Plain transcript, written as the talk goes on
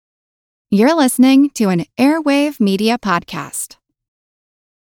You're listening to an Airwave Media Podcast.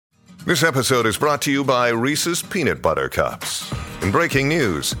 This episode is brought to you by Reese's Peanut Butter Cups. In breaking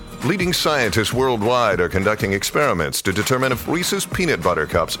news, leading scientists worldwide are conducting experiments to determine if Reese's Peanut Butter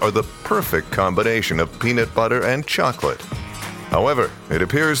Cups are the perfect combination of peanut butter and chocolate. However, it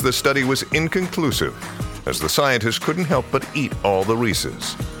appears the study was inconclusive, as the scientists couldn't help but eat all the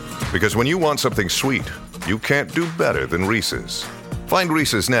Reese's. Because when you want something sweet, you can't do better than Reese's. Find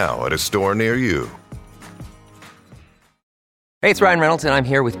Reese's now at a store near you. Hey, it's Ryan Reynolds, and I'm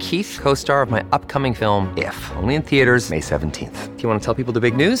here with Keith, co-star of my upcoming film, If, only in theaters May 17th. Do you want to tell people the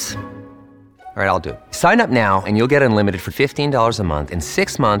big news? All right, I'll do it. Sign up now and you'll get unlimited for $15 a month and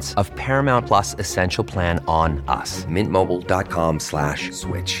 6 months of Paramount Plus Essential Plan on us.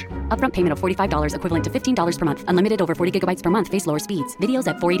 MintMobile.com/switch. Upfront payment of $45 equivalent to $15 per month. Unlimited over 40 gigabytes per month. Face lower speeds. Videos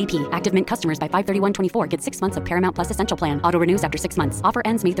at 480p. Active Mint customers by 531.24 get 6 months of Paramount Plus Essential Plan. Auto renews after 6 months. Offer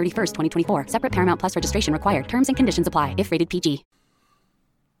ends May 31st, 2024. Separate Paramount Plus registration required. Terms and conditions apply if rated PG.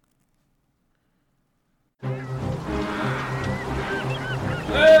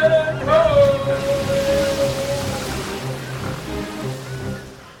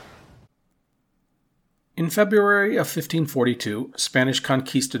 In February of 1542, Spanish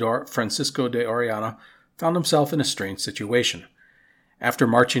conquistador Francisco de Orellana found himself in a strange situation. After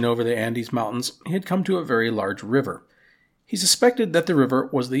marching over the Andes Mountains, he had come to a very large river. He suspected that the river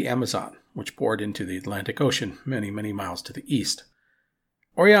was the Amazon, which poured into the Atlantic Ocean many, many miles to the east.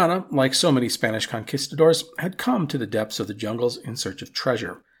 Orellana, like so many Spanish conquistadors, had come to the depths of the jungles in search of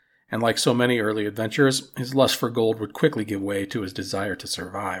treasure, and like so many early adventurers, his lust for gold would quickly give way to his desire to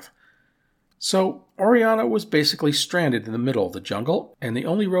survive. So, Orellana was basically stranded in the middle of the jungle, and the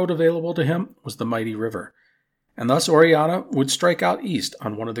only road available to him was the mighty river. And thus Orellana would strike out east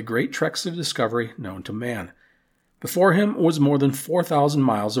on one of the great treks of discovery known to man. Before him was more than 4,000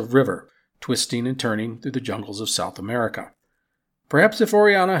 miles of river, twisting and turning through the jungles of South America. Perhaps if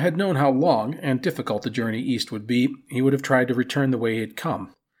Orellana had known how long and difficult the journey east would be, he would have tried to return the way he had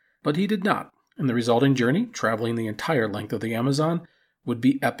come. But he did not, and the resulting journey, traveling the entire length of the Amazon, would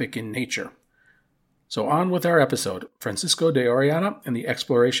be epic in nature. So on with our episode, Francisco de Orellana and the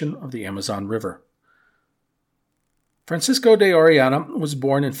exploration of the Amazon River. Francisco de Orellana was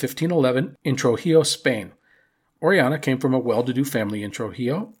born in 1511 in Trujillo, Spain. Orellana came from a well-to-do family in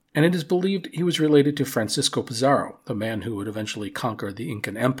Trujillo, and it is believed he was related to Francisco Pizarro, the man who would eventually conquer the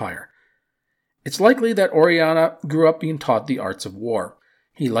Incan Empire. It's likely that Orellana grew up being taught the arts of war.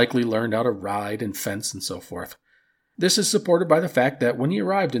 He likely learned how to ride and fence and so forth. This is supported by the fact that when he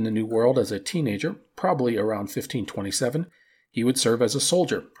arrived in the New World as a teenager, probably around 1527, he would serve as a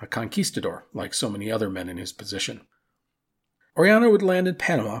soldier, a conquistador, like so many other men in his position. Orellana would land in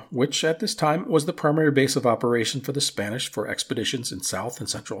Panama, which at this time was the primary base of operation for the Spanish for expeditions in South and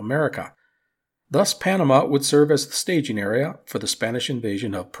Central America. Thus, Panama would serve as the staging area for the Spanish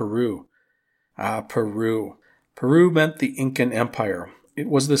invasion of Peru. Peru. Peru meant the Incan Empire. It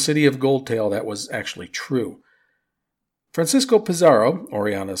was the city of Goldtail that was actually true. Francisco Pizarro,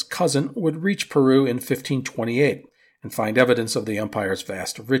 Orellana's cousin, would reach Peru in 1528 and find evidence of the empire's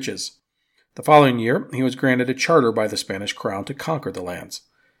vast riches. The following year, he was granted a charter by the Spanish crown to conquer the lands.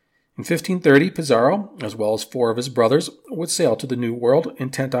 In 1530, Pizarro, as well as 4 of his brothers, would sail to the New World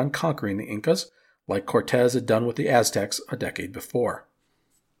intent on conquering the Incas, like Cortez had done with the Aztecs a decade before.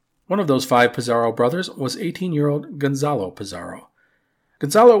 One of those 5 Pizarro brothers was 18-year-old Gonzalo Pizarro.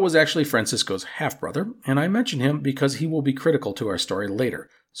 Gonzalo was actually Francisco's half-brother, and I mention him because he will be critical to our story later,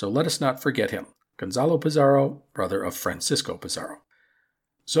 so let us not forget him. Gonzalo Pizarro, brother of Francisco Pizarro.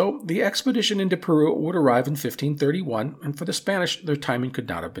 So, the expedition into Peru would arrive in 1531, and for the Spanish, their timing could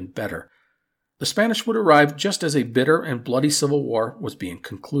not have been better. The Spanish would arrive just as a bitter and bloody civil war was being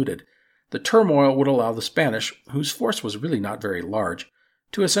concluded. The turmoil would allow the Spanish, whose force was really not very large,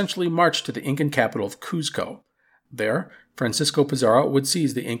 to essentially march to the Incan capital of Cuzco. There, Francisco Pizarro would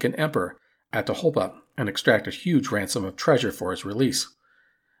seize the Incan emperor, Atahualpa, and extract a huge ransom of treasure for his release.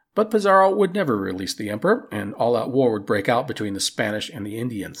 But Pizarro would never release the emperor, and all-out war would break out between the Spanish and the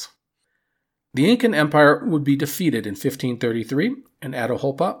Indians. The Incan Empire would be defeated in 1533, and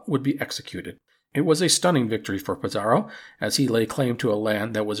Atahualpa would be executed. It was a stunning victory for Pizarro, as he lay claim to a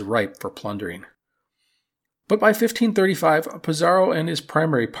land that was ripe for plundering. But by 1535, Pizarro and his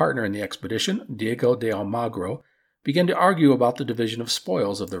primary partner in the expedition, Diego de Almagro, began to argue about the division of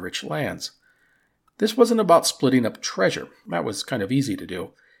spoils of the rich lands. This wasn't about splitting up treasure. That was kind of easy to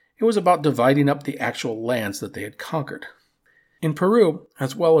do. It was about dividing up the actual lands that they had conquered. In Peru,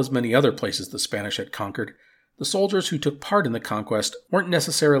 as well as many other places the Spanish had conquered, the soldiers who took part in the conquest weren't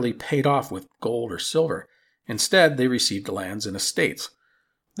necessarily paid off with gold or silver. Instead, they received lands and estates.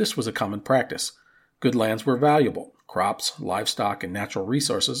 This was a common practice. Good lands were valuable. Crops, livestock, and natural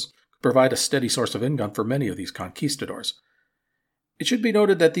resources could provide a steady source of income for many of these conquistadors. It should be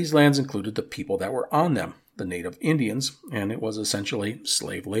noted that these lands included the people that were on them, the native Indians, and it was essentially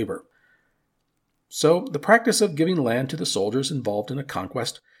slave labor. So, the practice of giving land to the soldiers involved in a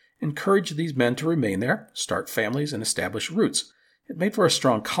conquest encouraged these men to remain there, start families, and establish roots. It made for a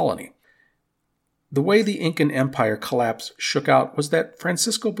strong colony. The way the Incan Empire collapse shook out was that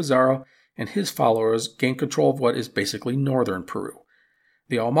Francisco Pizarro and his followers gained control of what is basically northern Peru.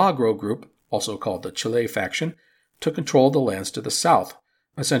 The Almagro group, also called the Chile faction, took control of the lands to the south,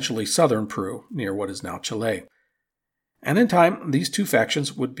 essentially southern Peru, near what is now Chile. And in time, these two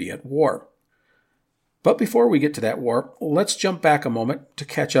factions would be at war. But before we get to that war, let's jump back a moment to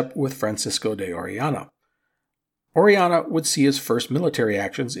catch up with Francisco de Orellana. Orellana would see his first military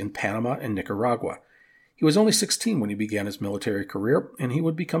actions in Panama and Nicaragua. He was only 16 when he began his military career, and he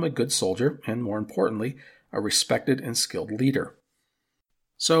would become a good soldier and, more importantly, a respected and skilled leader.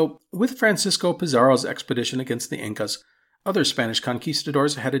 So, with Francisco Pizarro's expedition against the Incas, other Spanish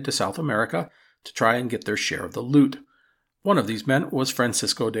conquistadors headed to South America to try and get their share of the loot. One of these men was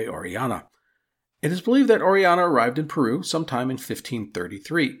Francisco de Orellana. It is believed that Orellana arrived in Peru sometime in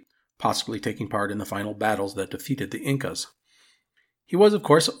 1533, possibly taking part in the final battles that defeated the Incas. He was, of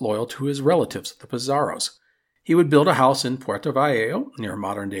course, loyal to his relatives, the Pizarros. He would build a house in Puerto Vallejo, near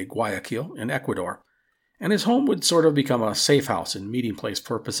modern-day Guayaquil, in Ecuador, and his home would sort of become a safe house and meeting place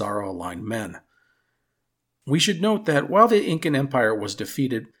for Pizarro-aligned men. We should note that while the Incan Empire was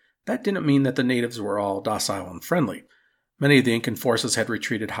defeated, that didn't mean that the natives were all docile and friendly. Many of the Incan forces had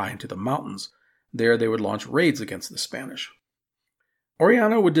retreated high into the mountains. There they would launch raids against the Spanish.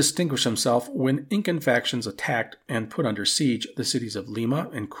 Orellana would distinguish himself when Incan factions attacked and put under siege the cities of Lima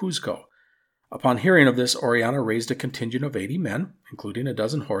and Cuzco. Upon hearing of this, Orellana raised a contingent of 80 men, including a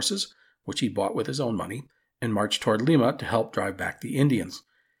dozen horses, which he bought with his own money, and marched toward Lima to help drive back the Indians.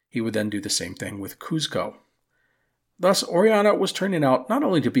 He would then do the same thing with Cuzco. Thus, Orellana was turning out not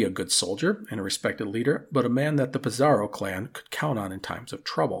only to be a good soldier and a respected leader, but a man that the Pizarro clan could count on in times of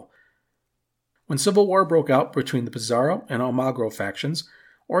trouble. When civil war broke out between the Pizarro and Almagro factions,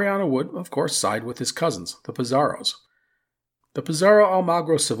 Orellana would, of course, side with his cousins, the Pizarros. The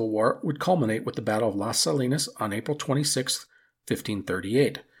Pizarro-Almagro civil war would culminate with the Battle of Las Salinas on April 26,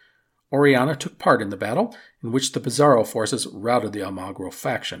 1538. Orellana took part in the battle, in which the Pizarro forces routed the Almagro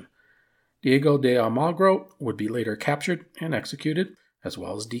faction. Diego de Almagro would be later captured and executed, as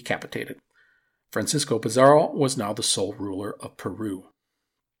well as decapitated. Francisco Pizarro was now the sole ruler of Peru.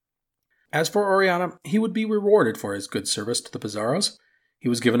 As for Orellana, he would be rewarded for his good service to the Pizarros. He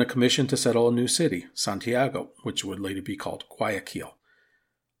was given a commission to settle a new city, Santiago, which would later be called Guayaquil.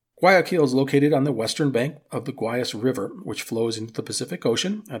 Guayaquil is located on the western bank of the Guayas River, which flows into the Pacific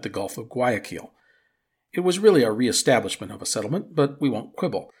Ocean at the Gulf of Guayaquil. It was really a re-establishment of a settlement, but we won't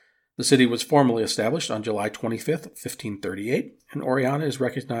quibble. The city was formally established on July 25, 1538, and Orellana is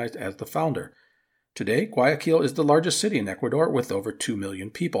recognized as the founder. Today, Guayaquil is the largest city in Ecuador with over 2 million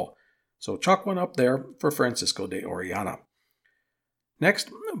people. So chalk one up there for Francisco de Orellana. Next,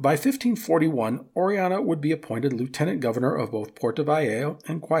 by 1541, Orellana would be appointed lieutenant governor of both Puerto Vallejo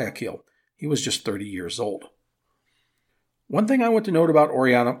and Guayaquil. He was just 30 years old. One thing I want to note about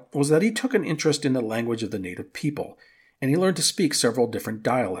Orellana was that he took an interest in the language of the native people, and he learned to speak several different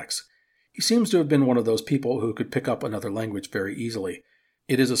dialects. He seems to have been one of those people who could pick up another language very easily.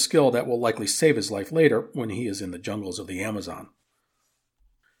 It is a skill that will likely save his life later when he is in the jungles of the Amazon.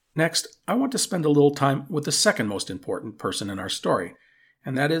 Next, I want to spend a little time with the second most important person in our story,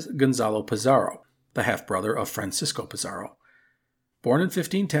 and that is Gonzalo Pizarro, the half-brother of Francisco Pizarro. Born in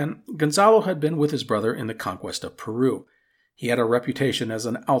 1510, Gonzalo had been with his brother in the conquest of Peru. He had a reputation as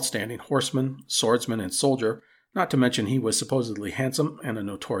an outstanding horseman, swordsman, and soldier, not to mention he was supposedly handsome and a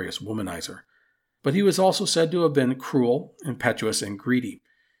notorious womanizer. But he was also said to have been cruel, impetuous, and greedy.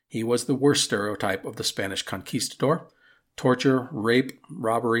 He was the worst stereotype of the Spanish conquistador. Torture, rape,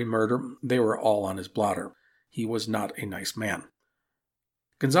 robbery, murder, they were all on his blotter. He was not a nice man.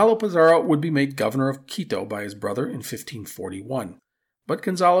 Gonzalo Pizarro would be made governor of Quito by his brother in 1541. But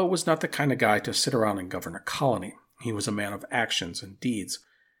Gonzalo was not the kind of guy to sit around and govern a colony. He was a man of actions and deeds.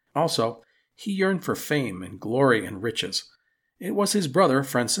 Also, he yearned for fame and glory and riches. It was his brother,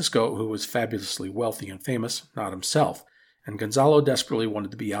 Francisco, who was fabulously wealthy and famous, not himself, and Gonzalo desperately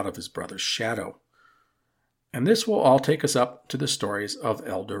wanted to be out of his brother's shadow. And this will all take us up to the stories of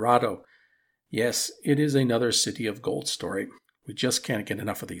El Dorado. Yes, it is another city of gold story. We just can't get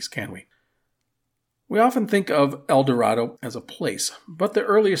enough of these, can we? We often think of El Dorado as a place, but the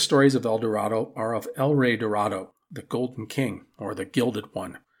earliest stories of El Dorado are of El Rey Dorado, the Golden King, or the Gilded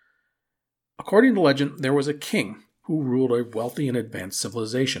One. According to legend, there was a king who ruled a wealthy and advanced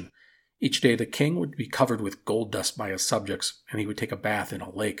civilization. Each day the king would be covered with gold dust by his subjects, and he would take a bath in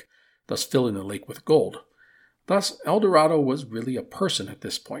a lake, thus filling the lake with gold. Thus, El Dorado was really a person at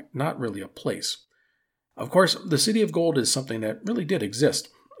this point, not really a place. Of course, the City of Gold is something that really did exist,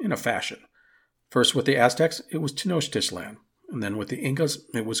 in a fashion. First with the Aztecs, it was Tenochtitlan, and then with the Incas,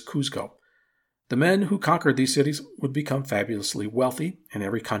 it was Cuzco. The men who conquered these cities would become fabulously wealthy, and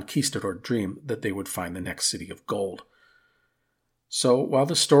every conquistador dreamed that they would find the next city of gold. So, while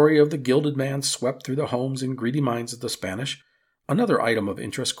the story of the Gilded Man swept through the homes and greedy minds of the Spanish, another item of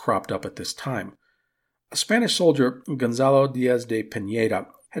interest cropped up at this time. A Spanish soldier, Gonzalo Diaz de Pineda,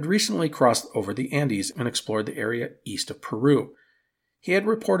 had recently crossed over the Andes and explored the area east of Peru. He had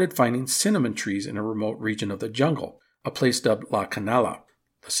reported finding cinnamon trees in a remote region of the jungle, a place dubbed La Canala,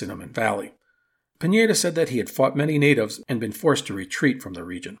 the Cinnamon Valley. Pineda said that he had fought many natives and been forced to retreat from the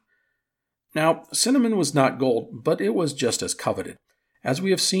region. Now, cinnamon was not gold, but it was just as coveted. As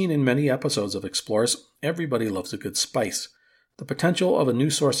we have seen in many episodes of Explorers, everybody loves a good spice. The potential of a new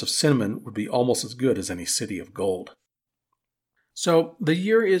source of cinnamon would be almost as good as any city of gold. So, the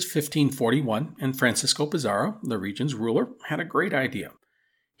year is 1541, and Francisco Pizarro, the region's ruler, had a great idea.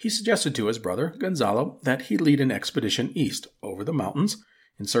 He suggested to his brother, Gonzalo, that he lead an expedition east, over the mountains,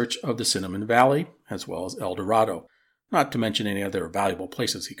 in search of the Cinnamon Valley, as well as El Dorado, not to mention any other valuable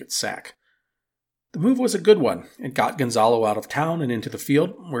places he could sack. The move was a good one. It got Gonzalo out of town and into the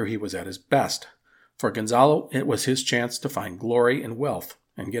field, where he was at his best. For Gonzalo, it was his chance to find glory and wealth,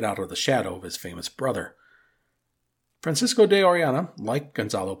 and get out of the shadow of his famous brother. Francisco de Orellana, like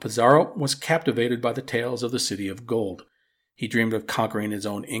Gonzalo Pizarro, was captivated by the tales of the City of Gold. He dreamed of conquering his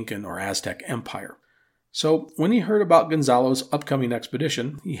own Incan or Aztec empire. So, when he heard about Gonzalo's upcoming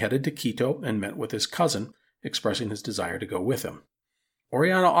expedition, he headed to Quito and met with his cousin, expressing his desire to go with him.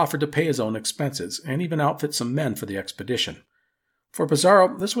 Orellana offered to pay his own expenses and even outfit some men for the expedition. For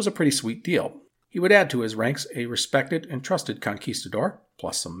Pizarro, this was a pretty sweet deal. He would add to his ranks a respected and trusted conquistador,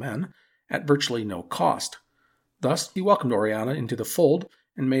 plus some men, at virtually no cost. Thus, he welcomed Orellana into the fold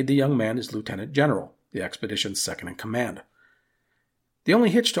and made the young man his lieutenant general, the expedition's second in command. The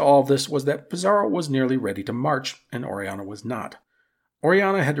only hitch to all of this was that Pizarro was nearly ready to march, and Orellana was not.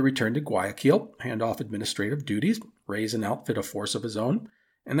 Orellana had to return to Guayaquil, hand off administrative duties, raise and outfit a force of his own,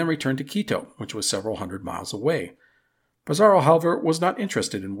 and then return to Quito, which was several hundred miles away. Pizarro, however, was not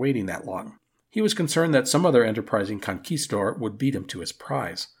interested in waiting that long. He was concerned that some other enterprising conquistador would beat him to his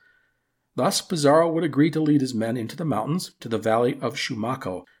prize. Thus, Pizarro would agree to lead his men into the mountains to the valley of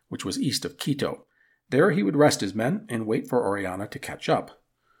Chumaco, which was east of Quito. There he would rest his men and wait for Orellana to catch up.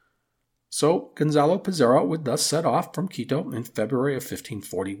 So, Gonzalo Pizarro would thus set off from Quito in February of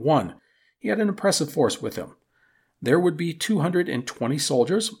 1541. He had an impressive force with him. There would be 220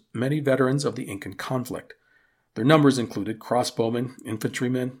 soldiers, many veterans of the Incan conflict. Their numbers included crossbowmen,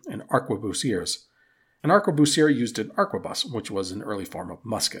 infantrymen, and arquebusiers. An arquebusier used an arquebus, which was an early form of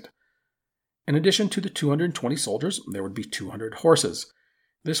musket. In addition to the 220 soldiers, there would be 200 horses.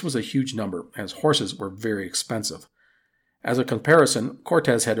 This was a huge number, as horses were very expensive. As a comparison,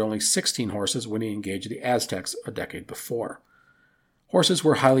 Cortés had only 16 horses when he engaged the Aztecs a decade before. Horses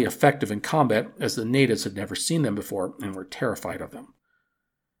were highly effective in combat, as the natives had never seen them before and were terrified of them.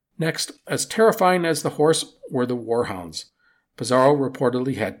 Next, as terrifying as the horse were the warhounds. Pizarro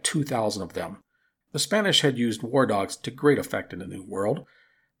reportedly had 2,000 of them. The Spanish had used war dogs to great effect in the New World.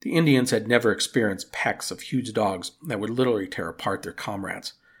 The Indians had never experienced packs of huge dogs that would literally tear apart their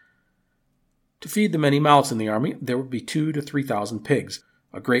comrades. To feed the many mouths in the army, there would be 2,000 to 3,000 pigs,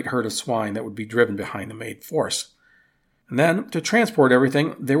 a great herd of swine that would be driven behind the main force. And then, to transport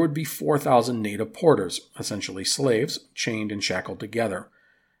everything, there would be 4,000 native porters, essentially slaves, chained and shackled together.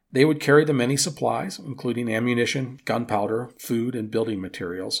 They would carry the many supplies, including ammunition, gunpowder, food, and building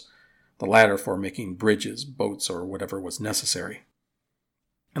materials, the latter for making bridges, boats, or whatever was necessary.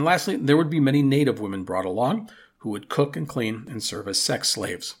 And lastly, there would be many native women brought along, who would cook and clean and serve as sex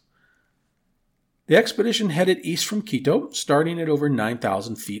slaves. The expedition headed east from Quito, starting at over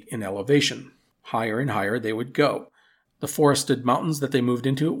 9,000 feet in elevation. Higher and higher they would go. The forested mountains that they moved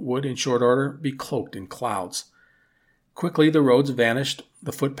into would, in short order, be cloaked in clouds. Quickly the roads vanished,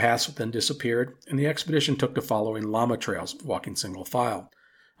 the footpaths then disappeared, and the expedition took to following llama trails, walking single file.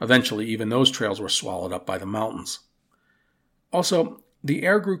 Eventually, even those trails were swallowed up by the mountains. Also, the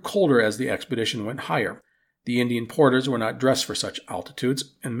air grew colder as the expedition went higher. The Indian porters were not dressed for such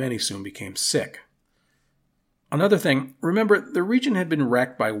altitudes, and many soon became sick. Another thing, remember, the region had been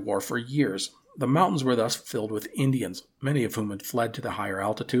racked by war for years. The mountains were thus filled with Indians, many of whom had fled to the higher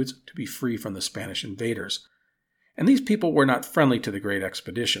altitudes to be free from the Spanish invaders. And these people were not friendly to the great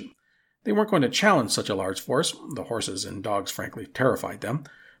expedition. They weren't going to challenge such a large force. The horses and dogs frankly terrified them,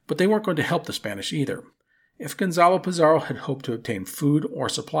 but they weren't going to help the Spanish either. If Gonzalo Pizarro had hoped to obtain food or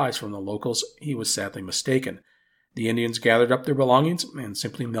supplies from the locals, he was sadly mistaken. The Indians gathered up their belongings and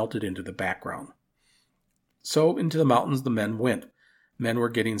simply melted into the background. So into the mountains the men went. Men were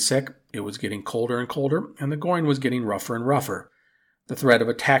getting sick, it was getting colder and colder, and the going was getting rougher and rougher. The threat of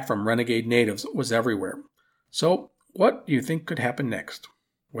attack from renegade natives was everywhere. So, what do you think could happen next?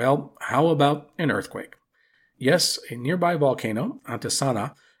 Well, how about an earthquake? Yes, a nearby volcano,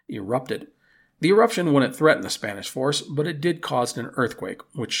 Antisana, erupted. The eruption wouldn't threaten the Spanish force, but it did cause an earthquake,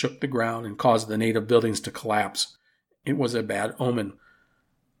 which shook the ground and caused the native buildings to collapse. It was a bad omen.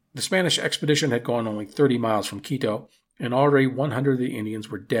 The Spanish expedition had gone only 30 miles from Quito, and already 100 of the Indians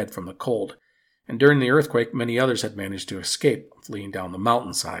were dead from the cold. And during the earthquake, many others had managed to escape, fleeing down the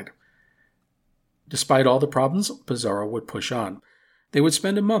mountainside. Despite all the problems, Pizarro would push on. They would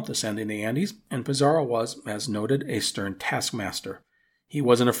spend a month ascending the Andes, and Pizarro was, as noted, a stern taskmaster. He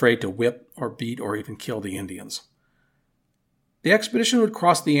wasn't afraid to whip or beat or even kill the Indians. The expedition would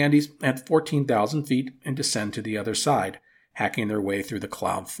cross the Andes at 14,000 feet and descend to the other side, hacking their way through the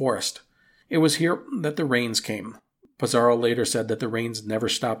cloud forest. It was here that the rains came. Pizarro later said that the rains never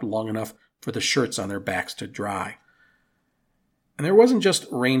stopped long enough for the shirts on their backs to dry. And there wasn't just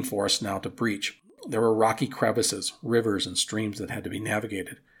rainforest now to breach. There were rocky crevices, rivers, and streams that had to be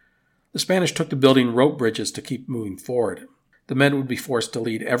navigated. The Spanish took to building rope bridges to keep moving forward. The men would be forced to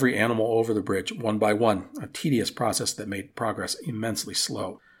lead every animal over the bridge one by one, a tedious process that made progress immensely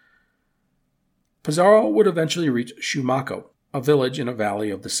slow. Pizarro would eventually reach Chumaco, a village in a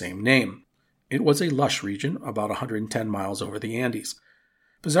valley of the same name. It was a lush region, about 110 miles over the Andes.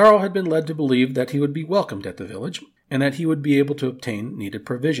 Pizarro had been led to believe that he would be welcomed at the village, and that he would be able to obtain needed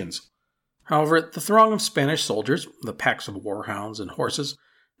provisions. However, the throng of Spanish soldiers, the packs of warhounds and horses,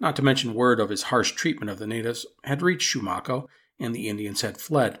 not to mention word of his harsh treatment of the natives, had reached Chumaco, and the Indians had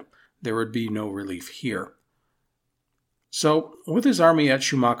fled. There would be no relief here. So, with his army at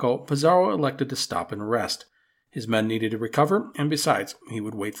Chumaco, Pizarro elected to stop and rest. His men needed to recover, and besides, he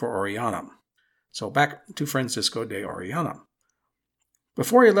would wait for Orellana. So back to Francisco de Orellana.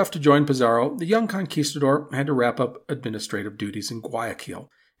 Before he left to join Pizarro, the young conquistador had to wrap up administrative duties in Guayaquil,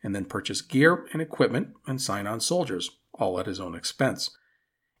 and then purchase gear and equipment and sign on soldiers, all at his own expense.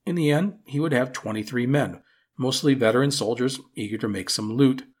 In the end, he would have 23 men, mostly veteran soldiers eager to make some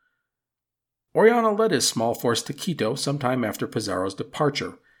loot. Orellana led his small force to Quito sometime after Pizarro's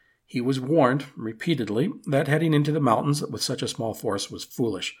departure. He was warned, repeatedly, that heading into the mountains with such a small force was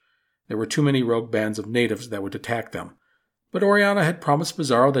foolish. There were too many rogue bands of natives that would attack them. But Orellana had promised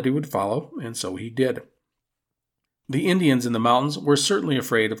Pizarro that he would follow, and so he did. The Indians in the mountains were certainly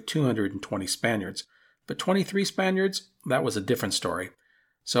afraid of 220 Spaniards, but 23 Spaniards, that was a different story.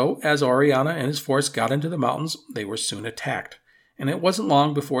 So, as Orellana and his force got into the mountains, they were soon attacked, and it wasn't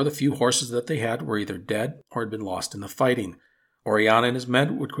long before the few horses that they had were either dead or had been lost in the fighting. Orellana and his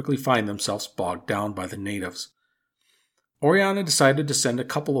men would quickly find themselves bogged down by the natives. Orellana decided to send a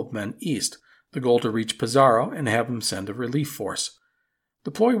couple of men east, the goal to reach Pizarro and have him send a relief force.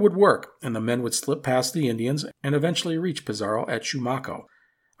 The ploy would work, and the men would slip past the Indians and eventually reach Pizarro at Chumaco.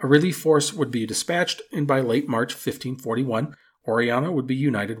 A relief force would be dispatched, and by late March 1541, Orellana would be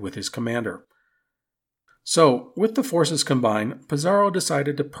united with his commander. So, with the forces combined, Pizarro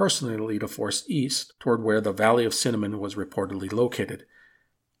decided to personally lead a force east toward where the Valley of Cinnamon was reportedly located.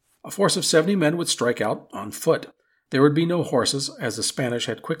 A force of 70 men would strike out on foot. There would be no horses, as the Spanish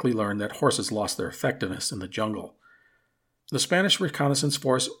had quickly learned that horses lost their effectiveness in the jungle. The Spanish reconnaissance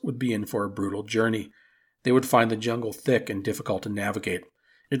force would be in for a brutal journey. They would find the jungle thick and difficult to navigate.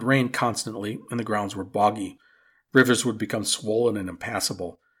 It rained constantly, and the grounds were boggy. Rivers would become swollen and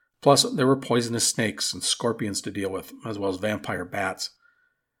impassable. Plus, there were poisonous snakes and scorpions to deal with, as well as vampire bats.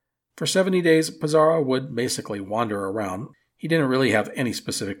 For 70 days, Pizarro would basically wander around. He didn't really have any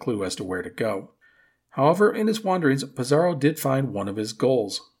specific clue as to where to go. However, in his wanderings, Pizarro did find one of his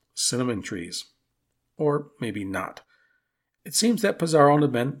goals, cinnamon trees. Or maybe not. It seems that Pizarro and the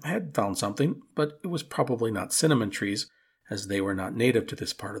men had found something, but it was probably not cinnamon trees, as they were not native to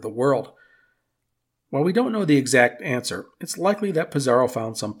this part of the world. While we don't know the exact answer, it's likely that Pizarro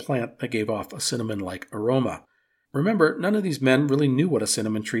found some plant that gave off a cinnamon-like aroma. Remember, none of these men really knew what a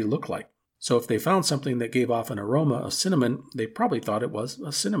cinnamon tree looked like, so if they found something that gave off an aroma of cinnamon, they probably thought it was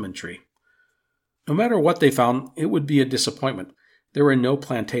a cinnamon tree. No matter what they found, it would be a disappointment. There were no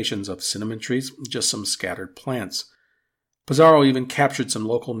plantations of cinnamon trees, just some scattered plants. Pizarro even captured some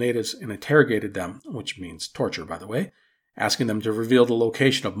local natives and interrogated them, which means torture, by the way, asking them to reveal the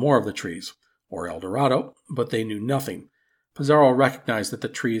location of more of the trees. or El Dorado, but they knew nothing. Pizarro recognized that the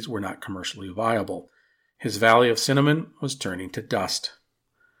trees were not commercially viable. His valley of cinnamon was turning to dust.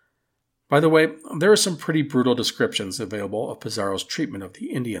 By the way, there are some pretty brutal descriptions available of Pizarro's treatment of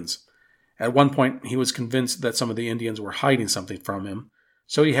the Indians. At one point, he was convinced that some of the Indians were hiding something from him,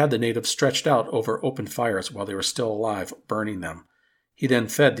 so he had the natives stretched out over open fires while they were still alive, burning them. He then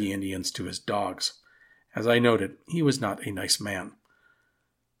fed the Indians to his dogs. As I noted, he was not a nice man.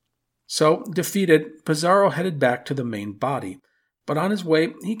 So, defeated, Pizarro headed back to the main body, but on his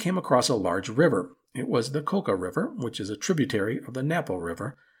way he came across a large river. It was the Coca River, which is a tributary of the Napo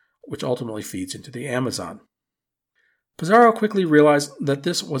River, which ultimately feeds into the Amazon. Pizarro quickly realized that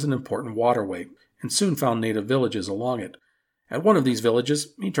this was an important waterway, and soon found native villages along it. At one of these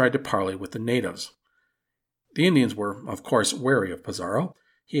villages, he tried to parley with the natives. The Indians were, of course, wary of Pizarro.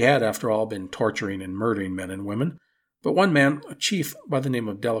 He had, after all, been torturing and murdering men and women, but one man, a chief by the name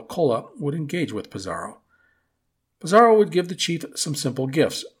of Della Cola, would engage with Pizarro. Pizarro would give the chief some simple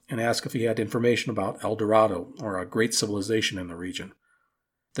gifts and ask if he had information about El Dorado, or a great civilization in the region.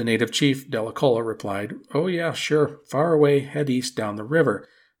 The native chief, Della Cola, replied, "Oh yeah, sure, far away, head east down the river.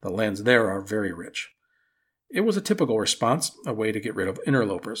 The lands there are very rich." It was a typical response, a way to get rid of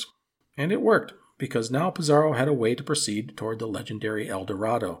interlopers. And it worked, because now Pizarro had a way to proceed toward the legendary El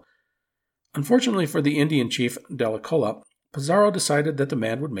Dorado. Unfortunately for the Indian chief, Della Cola, Pizarro decided that the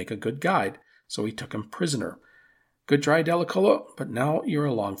man would make a good guide, so he took him prisoner. Good try, Della Cola, but now you're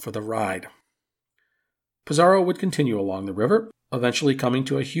along for the ride. Pizarro would continue along the river, eventually coming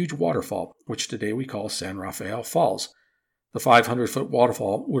to a huge waterfall, which today we call San Rafael Falls. The 500-foot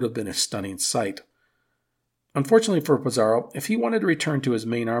waterfall would have been a stunning sight. Unfortunately for Pizarro, if he wanted to return to his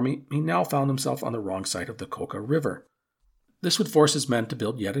main army, he now found himself on the wrong side of the Coca River. This would force his men to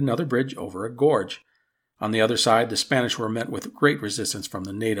build yet another bridge over a gorge. On the other side, the Spanish were met with great resistance from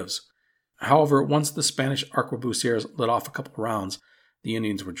the natives. However, once the Spanish arquebusiers let off a couple rounds, the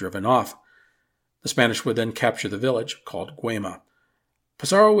Indians were driven off. The Spanish would then capture the village, called Guema.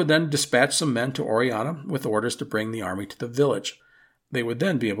 Pizarro would then dispatch some men to Orellana with orders to bring the army to the village. They would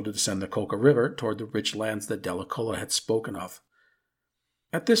then be able to descend the Coca River toward the rich lands that Della Cola had spoken of.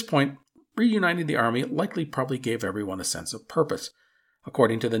 At this point, reuniting the army likely probably gave everyone a sense of purpose.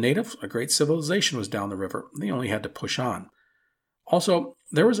 According to the natives, a great civilization was down the river. They only had to push on. Also,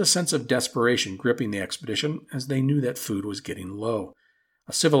 there was a sense of desperation gripping the expedition as they knew that food was getting low.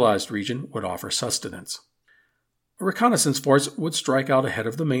 A civilized region would offer sustenance. A reconnaissance force would strike out ahead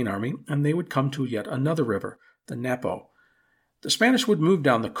of the main army, and they would come to yet another river, the Napo. The Spanish would move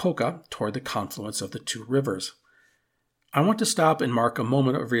down the Coca toward the confluence of the two rivers. I want to stop and mark a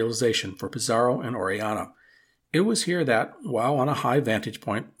moment of realization for Pizarro and Orellana. It was here that, while on a high vantage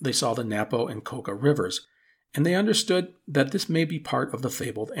point, they saw the Napo and Coca rivers, and they understood that this may be part of the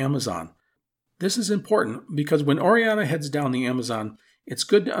fabled Amazon. This is important because when Orellana heads down the Amazon, it's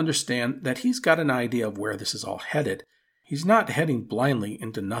good to understand that he's got an idea of where this is all headed. He's not heading blindly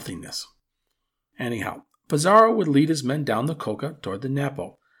into nothingness. Anyhow, Pizarro would lead his men down the Coca toward the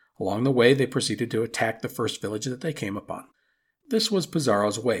Napo. Along the way, they proceeded to attack the first village that they came upon. This was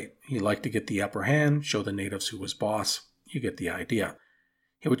Pizarro's way. He liked to get the upper hand, show the natives who was boss. You get the idea.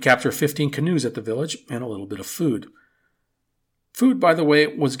 He would capture 15 canoes at the village and a little bit of food. Food, by the way,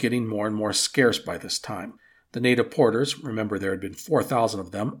 was getting more and more scarce by this time. The native porters, remember there had been 4,000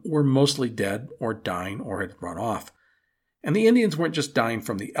 of them, were mostly dead or dying or had run off. And the Indians weren't just dying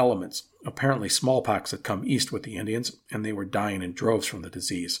from the elements. Apparently smallpox had come east with the Indians, and they were dying in droves from the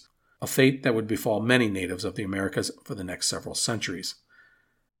disease, a fate that would befall many natives of the Americas for the next several centuries.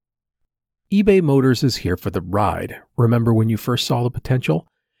 eBay Motors is here for the ride. Remember when you first saw the potential?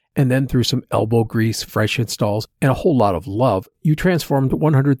 And then through some elbow grease, fresh installs, and a whole lot of love, you transformed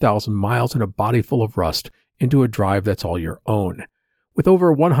 100,000 miles and a body full of rust into a drive that's all your own. With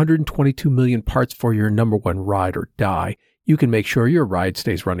over 122 million parts for your number one ride or die, you can make sure your ride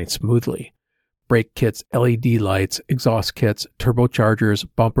stays running smoothly. Brake kits, LED lights, exhaust kits, turbochargers,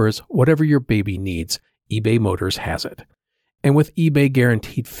 bumpers, whatever your baby needs, eBay Motors has it. And with eBay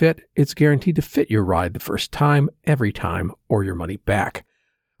Guaranteed Fit, it's guaranteed to fit your ride the first time, every time, or your money back.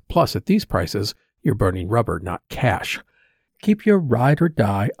 Plus, at these prices, you're burning rubber, not cash. Keep your ride or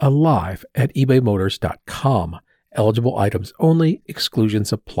die alive at ebaymotors.com. Eligible items only,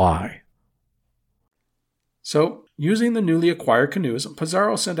 exclusions apply. So, using the newly acquired canoes,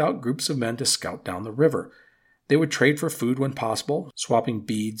 Pizarro sent out groups of men to scout down the river. They would trade for food when possible, swapping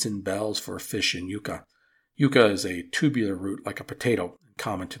beads and bells for fish and yucca. Yucca is a tubular root like a potato,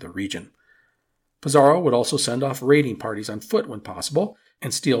 common to the region. Pizarro would also send off raiding parties on foot when possible,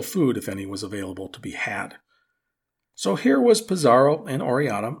 and steal food if any was available to be had. So here was Pizarro and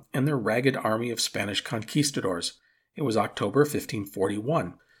Orellana and their ragged army of Spanish conquistadors. It was October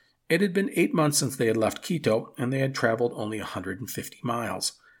 1541. It had been 8 months since they had left Quito, and they had traveled only 150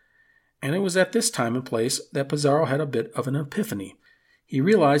 miles. And it was at this time and place that Pizarro had a bit of an epiphany. He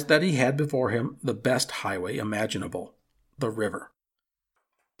realized that he had before him the best highway imaginable, the river.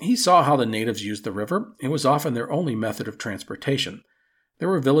 He saw how the natives used the river. It was often their only method of transportation. There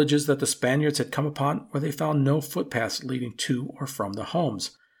were villages that the Spaniards had come upon where they found no footpaths leading to or from the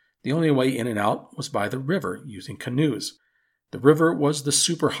homes. The only way in and out was by the river, using canoes. The river was the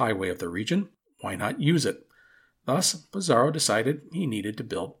superhighway of the region. Why not use it? Thus, Pizarro decided he needed to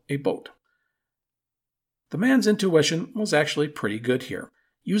build a boat. The man's intuition was actually pretty good here.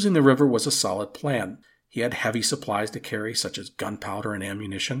 Using the river was a solid plan. He had heavy supplies to carry, such as gunpowder and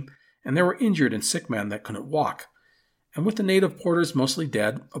ammunition, and there were injured and sick men that couldn't walk. And with the native porters mostly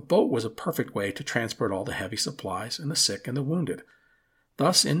dead, a boat was a perfect way to transport all the heavy supplies and the sick and the wounded.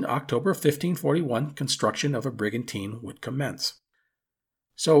 Thus, in October 1541, construction of a brigantine would commence.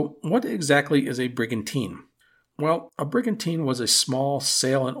 So, what exactly is a brigantine? Well, a brigantine was a small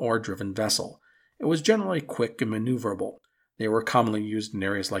sail and oar-driven vessel. It was generally quick and maneuverable. They were commonly used in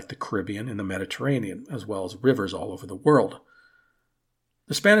areas like the Caribbean and the Mediterranean, as well as rivers all over the world.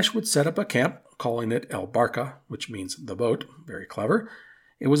 The Spanish would set up a camp, calling it El Barca, which means the boat. Very clever.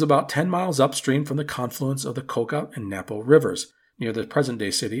 It was about 10 miles upstream from the confluence of the Coca and Napo rivers, near the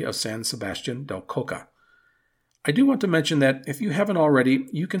present-day city of San Sebastian del Coca. I do want to mention that if you haven't already,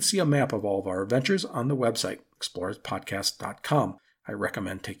 you can see a map of all of our adventures on the website, explorerspodcast.com. I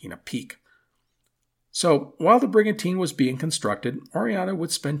recommend taking a peek. So, while the brigantine was being constructed, Orellana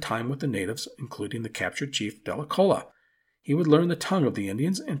would spend time with the natives, including the captured chief De La Cola. He would learn the tongue of the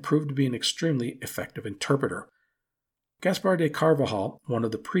Indians and prove to be an extremely effective interpreter. Gaspar de Carvajal, one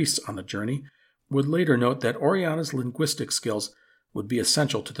of the priests on the journey, would later note that Orellana's linguistic skills would be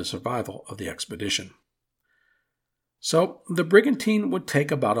essential to the survival of the expedition. So, the brigantine would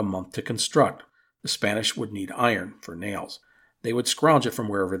take about a month to construct. The Spanish would need iron for nails. They would scrounge it from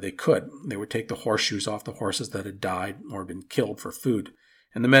wherever they could. They would take the horseshoes off the horses that had died or been killed for food,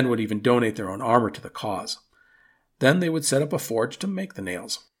 and the men would even donate their own armor to the cause. Then they would set up a forge to make the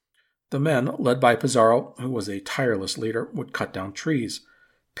nails. The men, led by Pizarro, who was a tireless leader, would cut down trees.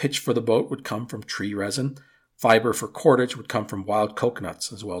 Pitch for the boat would come from tree resin. Fiber for cordage would come from wild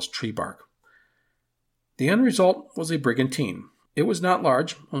coconuts, as well as tree bark. The end result was a brigantine. It was not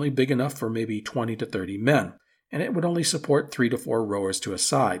large, only big enough for maybe 20 to 30 men, and it would only support 3 to 4 rowers to a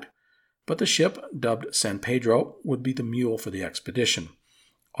side. But the ship, dubbed San Pedro, would be the mule for the expedition.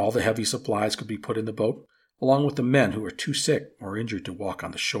 All the heavy supplies could be put in the boat, along with the men who were too sick or injured to walk on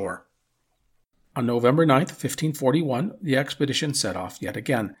the shore. On November 9, 1541, the expedition set off yet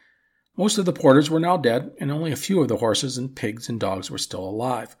again. Most of the porters were now dead, and only a few of the horses and pigs and dogs were still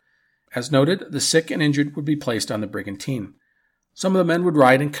alive. As noted, the sick and injured would be placed on the brigantine. Some of the men would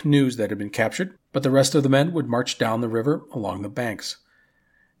ride in canoes that had been captured, but the rest of the men would march down the river along the banks.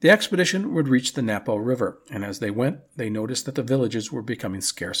 The expedition would reach the Napo River, and as they went, they noticed that the villages were becoming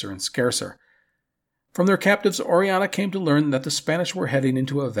scarcer and scarcer. From their captives, Orellana came to learn that the Spanish were heading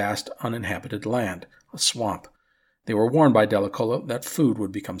into a vast uninhabited land, a swamp. They were warned by De La Cola that food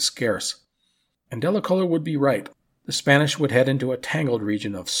would become scarce. And De La Cola would be right. The Spanish would head into a tangled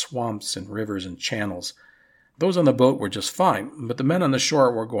region of swamps and rivers and channels. Those on the boat were just fine, but the men on the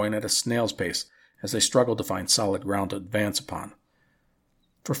shore were going at a snail's pace as they struggled to find solid ground to advance upon.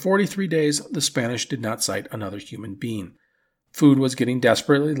 For 43 days, the Spanish did not sight another human being. Food was getting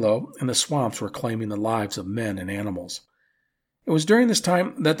desperately low, and the swamps were claiming the lives of men and animals. It was during this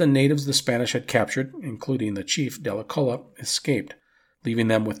time that the natives the Spanish had captured, including the chief De La Cola, escaped, leaving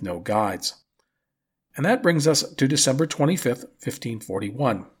them with no guides. And that brings us to December 25th,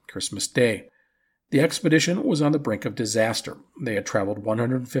 1541, Christmas Day. The expedition was on the brink of disaster. They had traveled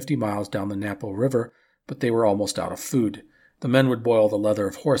 150 miles down the Napo River, but they were almost out of food. The men would boil the leather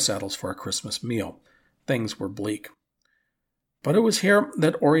of horse saddles for a Christmas meal. Things were bleak. But it was here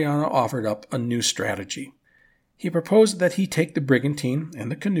that Orellana offered up a new strategy. He proposed that he take the brigantine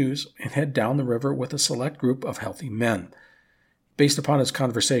and the canoes and head down the river with a select group of healthy men. Based upon his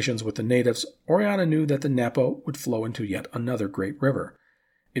conversations with the natives, Orellana knew that the Napo would flow into yet another great river.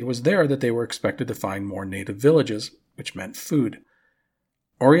 It was there that they were expected to find more native villages, which meant food.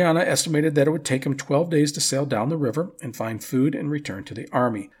 Orellana estimated that it would take him 12 days to sail down the river and find food and return to the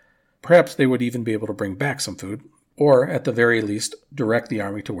army. Perhaps they would even be able to bring back some food, or, at the very least, direct the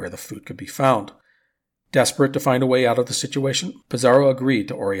army to where the food could be found. Desperate to find a way out of the situation, Pizarro agreed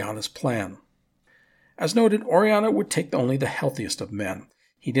to Orellana's plan. As noted, Orellana would take only the healthiest of men.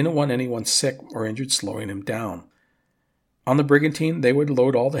 He didn't want anyone sick or injured slowing him down. On the brigantine, they would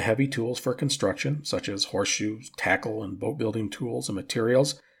load all the heavy tools for construction, such as horseshoes, tackle, and boat-building tools and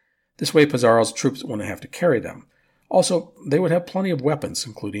materials. This way, Pizarro's troops wouldn't have to carry them. Also, they would have plenty of weapons,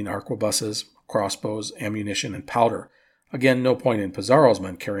 including arquebuses, crossbows, ammunition, and powder. Again, no point in Pizarro's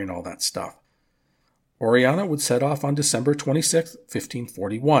men carrying all that stuff. Orellana would set off on December 26,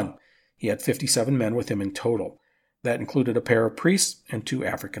 1541. He had 57 men with him in total. That included a pair of priests and 2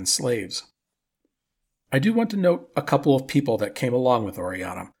 African slaves. I do want to note a couple of people that came along with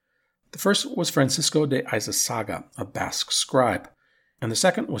Orellana. The first was Francisco de Izazaga, a Basque scribe, and the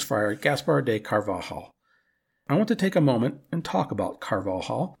second was Friar Gaspar de Carvajal. I want to take a moment and talk about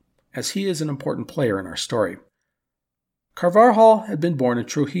Carvajal, as he is an important player in our story. Carvajal had been born in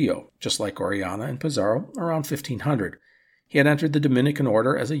Trujillo, just like Orellana and Pizarro, around 1500. He had entered the Dominican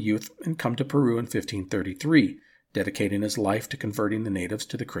order as a youth and come to Peru in 1533, dedicating his life to converting the natives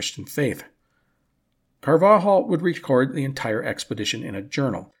to the Christian faith. Carvajal would record the entire expedition in a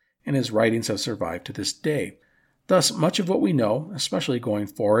journal, and his writings have survived to this day. Thus, much of what we know, especially going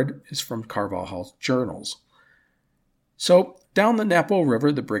forward, is from Carvajal's journals. So, down the Napo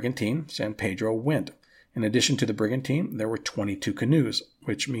River, the brigantine, San Pedro, went. In addition to the brigantine, there were 22 canoes,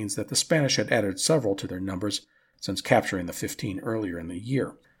 which means that the Spanish had added several to their numbers since capturing the 15 earlier in the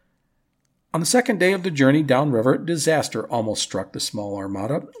year. On the second day of the journey downriver, disaster almost struck the small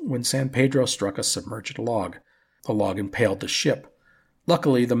armada when San Pedro struck a submerged log. The log impaled the ship.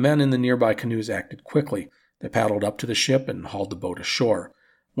 Luckily, the men in the nearby canoes acted quickly. They paddled up to the ship and hauled the boat ashore.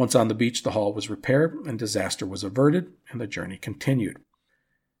 Once on the beach, the hull was repaired and disaster was averted, and the journey continued.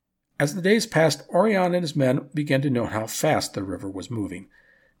 As the days passed, Orellana and his men began to note how fast the river was moving.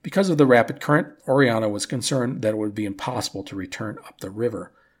 Because of the rapid current, Orellana was concerned that it would be impossible to return up the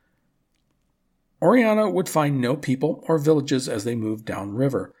river. Orellana would find no people or villages as they moved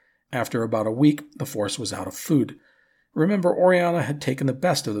downriver. After about a week, the force was out of food. Remember, Orellana had taken the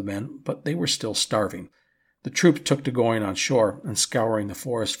best of the men, but they were still starving. The troops took to going on shore and scouring the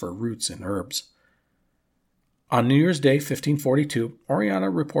forest for roots and herbs. On New Year's Day, 1542,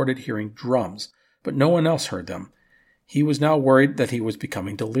 Orellana reported hearing drums, but no one else heard them. He was now worried that he was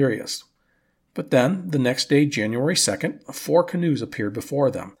becoming delirious. But then, the next day, January 2nd, 4 canoes appeared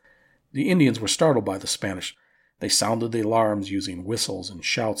before them. The Indians were startled by the Spanish. They sounded the alarms using whistles and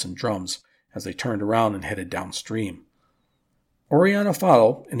shouts and drums as they turned around and headed downstream. Orellana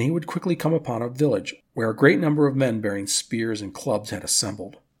followed, and he would quickly come upon a village where a great number of men bearing spears and clubs had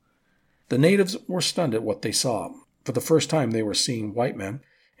assembled. The natives were stunned at what they saw. For the first time they were seeing white men,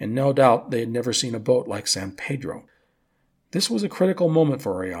 and no doubt they had never seen a boat like San Pedro. This was a critical moment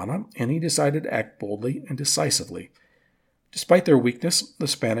for Orellana, and he decided to act boldly and decisively. Despite their weakness, the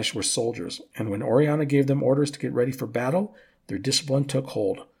Spanish were soldiers, and when Orellana gave them orders to get ready for battle, their discipline took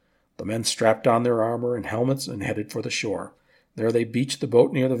hold. The men strapped on their armor and helmets and headed for the shore. There they beached the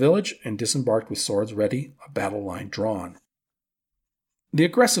boat near the village and disembarked with swords ready, a battle line drawn. The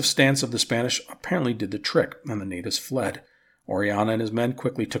aggressive stance of the Spanish apparently did the trick, and the natives fled. Orellana and his men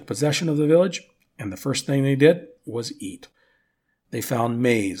quickly took possession of the village, and the first thing they did was eat. They found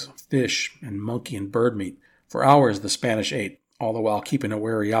maize, fish, and monkey and bird meat. For hours the Spanish ate, all the while keeping a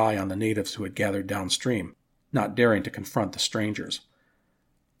wary eye on the natives who had gathered downstream, not daring to confront the strangers.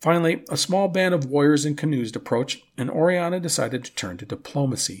 Finally, a small band of warriors in canoes approached, and Orellana decided to turn to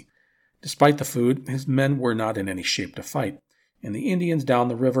diplomacy. Despite the food, his men were not in any shape to fight, and the Indians down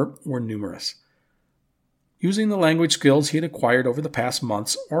the river were numerous. Using the language skills he had acquired over the past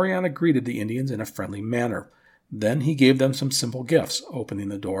months, Orellana greeted the Indians in a friendly manner. Then he gave them some simple gifts, opening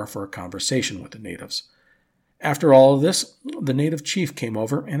the door for a conversation with the natives. After all of this, the native chief came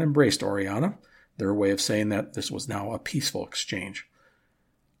over and embraced Orellana, their way of saying that this was now a peaceful exchange.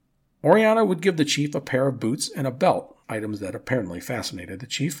 Orellana would give the chief a pair of boots and a belt, items that apparently fascinated the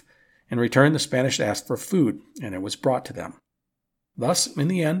chief. In return, the Spanish asked for food, and it was brought to them. Thus, in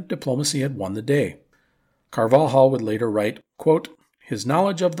the end, diplomacy had won the day. Carvajal would later write, quote, "His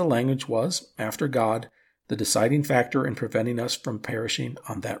knowledge of the language was, after God, the deciding factor in preventing us from perishing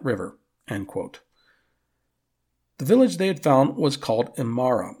on that river." End quote. The village they had found was called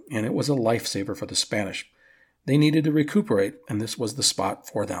Imara, and it was a lifesaver for the Spanish. They needed to recuperate, and this was the spot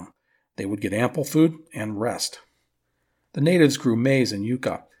for them. They would get ample food and rest. The natives grew maize and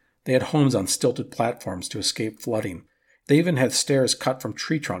yucca. They had homes on stilted platforms to escape flooding. They even had stairs cut from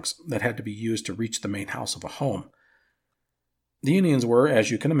tree trunks that had to be used to reach the main house of a home. The Indians were,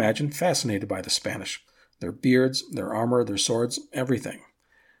 as you can imagine, fascinated by the Spanish. Their beards, their armor, their swords, everything.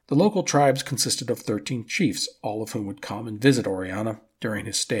 The local tribes consisted of 13 chiefs, all of whom would come and visit Orellana during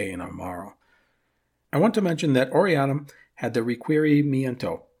his stay in Amaro. I want to mention that Orellana had the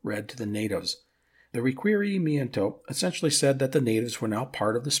requerimiento read to the natives. The requerimiento essentially said that the natives were now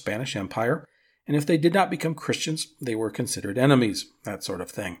part of the Spanish Empire, and if they did not become Christians, they were considered enemies, that sort of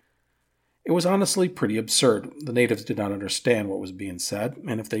thing. It was honestly pretty absurd. The natives did not understand what was being said,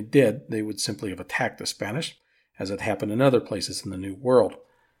 and if they did, they would simply have attacked the Spanish, as had happened in other places in the New World.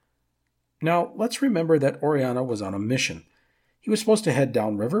 Now, let's remember that Orellana was on a mission. He was supposed to head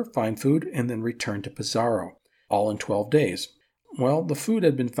downriver, find food, and then return to Pizarro, all in 12 days. Well, the food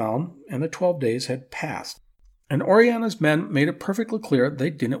had been found, and the 12 days had passed. And Orellana's men made it perfectly clear they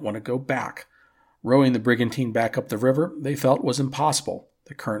didn't want to go back. Rowing the brigantine back up the river, they felt was impossible.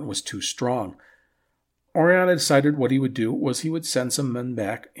 The current was too strong. Orellana decided what he would do was he would send some men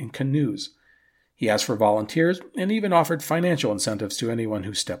back in canoes. He asked for volunteers and even offered financial incentives to anyone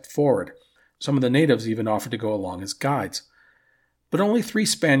who stepped forward. Some of the natives even offered to go along as guides. But only 3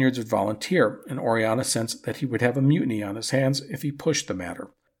 Spaniards would volunteer, and Orellana sensed that he would have a mutiny on his hands if he pushed the matter.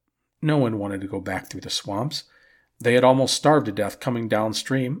 No one wanted to go back through the swamps. They had almost starved to death coming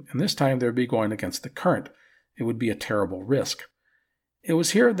downstream, and this time they would be going against the current. It would be a terrible risk. It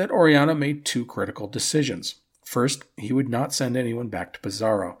was here that Orellana made 2 critical decisions. First, he would not send anyone back to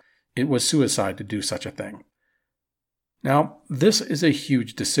Pizarro. It was suicide to do such a thing. Now, this is a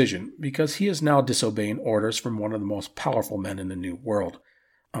huge decision because he is now disobeying orders from one of the most powerful men in the New World,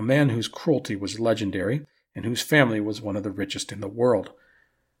 a man whose cruelty was legendary and whose family was one of the richest in the world.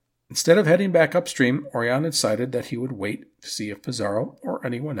 Instead of heading back upstream, Orellana decided that he would wait to see if Pizarro or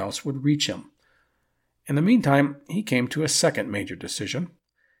anyone else would reach him. In the meantime, he came to a second major decision.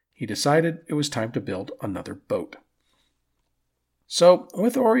 He decided it was time to build another boat. So,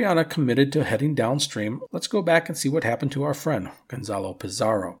 with Orellana committed to heading downstream, let's go back and see what happened to our friend, Gonzalo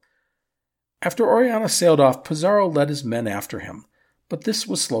Pizarro. After Orellana sailed off, Pizarro led his men after him. But this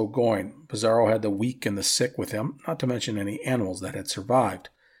was slow going. Pizarro had the weak and the sick with him, not to mention any animals that had survived.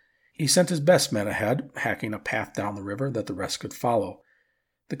 He sent his best men ahead, hacking a path down the river that the rest could follow.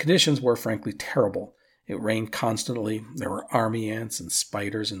 The conditions were frankly terrible. It rained constantly, there were army ants and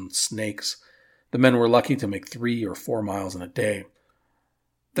spiders and snakes. The men were lucky to make 3 or 4 miles in a day.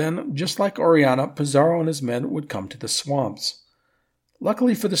 Then, just like Orellana, Pizarro and his men would come to the swamps.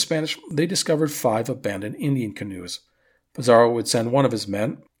 Luckily for the Spanish, they discovered 5 abandoned Indian canoes. Pizarro would send one of his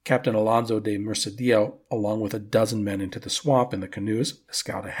men, Captain Alonso de Mercadillo, along with 12 men into the swamp in the canoes to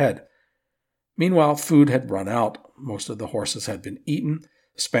scout ahead. Meanwhile, food had run out. Most of the horses had been eaten.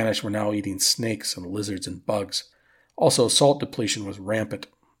 The Spanish were now eating snakes and lizards and bugs. Also, salt depletion was rampant.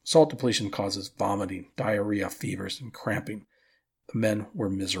 Salt depletion causes vomiting, diarrhea, fevers, and cramping. The men were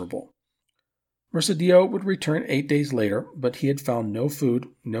miserable. Mercadillo would return 8 days later, but he had found no food,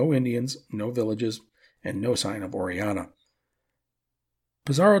 no Indians, no villages, and no sign of Orellana.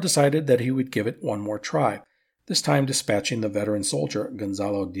 Pizarro decided that he would give it one more try, this time dispatching the veteran soldier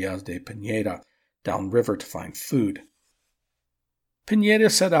Gonzalo Diaz de Pineda downriver to find food. Pineda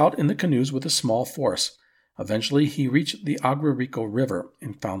set out in the canoes with a small force. Eventually, he reached the Agua Rico River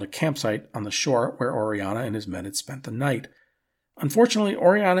and found a campsite on the shore where Orellana and his men had spent the night. Unfortunately,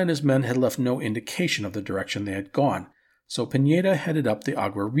 Orellana and his men had left no indication of the direction they had gone, so Pineda headed up the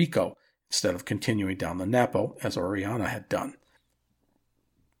Agua Rico instead of continuing down the Napo as Orellana had done.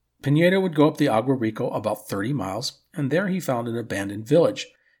 Pineda would go up the Agua Rico about 30 miles, and there he found an abandoned village,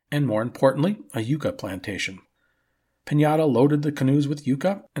 and more importantly, a yucca plantation. Pineda loaded the canoes with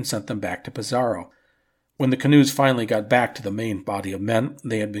yucca and sent them back to Pizarro. When the canoes finally got back to the main body of men,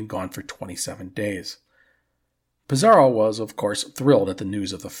 they had been gone for 27 days. Pizarro was, of course, thrilled at the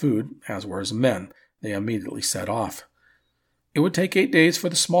news of the food, as were his men. They immediately set off. It would take 8 days for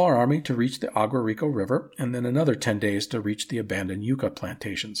the smaller army to reach the Agua Rico River, and then another 10 days to reach the abandoned yucca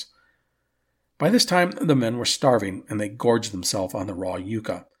plantations. By this time, the men were starving, and they gorged themselves on the raw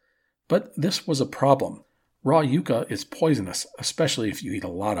yucca. But this was a problem. Raw yucca is poisonous, especially if you eat a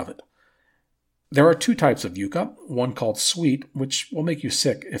lot of it. There are 2 types of yucca, one called sweet, which will make you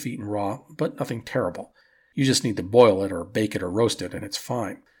sick if eaten raw, but nothing terrible. You just need to boil it or bake it or roast it, and it's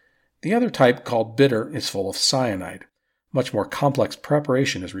fine. The other type, called bitter, is full of cyanide. Much more complex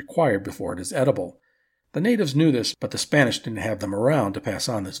preparation is required before it is edible. The natives knew this, but the Spanish didn't have them around to pass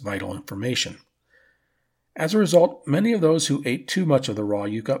on this vital information. As a result, many of those who ate too much of the raw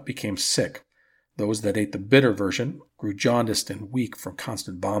yucca became sick. Those that ate the bitter version grew jaundiced and weak from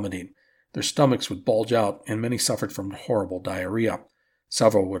constant vomiting. Their stomachs would bulge out, and many suffered from horrible diarrhea.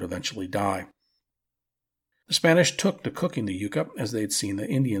 Several would eventually die. The Spanish took to cooking the yucca as they had seen the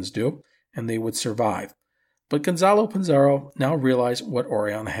Indians do, and they would survive. But Gonzalo Pizarro now realized what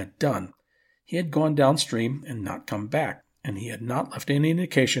Orellana had done. He had gone downstream and not come back, and he had not left any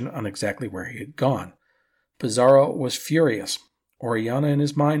indication on exactly where he had gone. Pizarro was furious. Orellana, in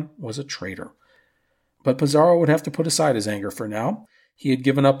his mind, was a traitor. But Pizarro would have to put aside his anger for now. He had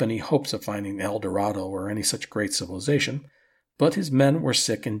given up any hopes of finding El Dorado or any such great civilization, but his men were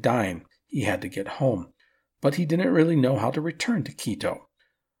sick and dying. He had to get home, but he didn't really know how to return to Quito.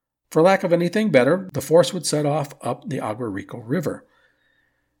 For lack of anything better, the force would set off up the Agua Rico River.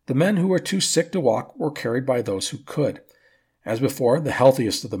 The men who were too sick to walk were carried by those who could. As before, the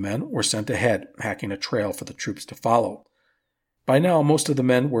healthiest of the men were sent ahead, hacking a trail for the troops to follow. By now, most of the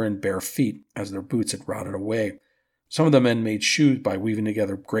men were in bare feet, as their boots had rotted away. Some of the men made shoes by weaving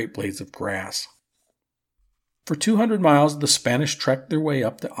together great blades of grass. For 200 miles, the Spanish trekked their way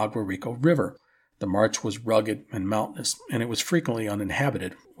up the Agua Rico River. The march was rugged and mountainous, and it was frequently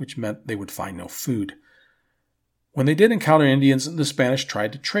uninhabited, which meant they would find no food. When they did encounter Indians, the Spanish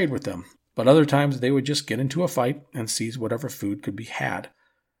tried to trade with them, but other times they would just get into a fight and seize whatever food could be had.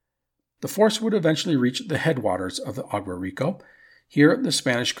 The force would eventually reach the headwaters of the Agua Rico. Here, the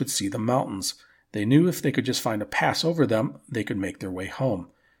Spanish could see the mountains. They knew if they could just find a pass over them, they could make their way home.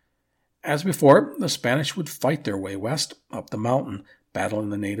 As before, the Spanish would fight their way west, up the mountain, battling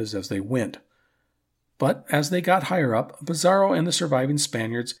the natives as they went. But as they got higher up, Pizarro and the surviving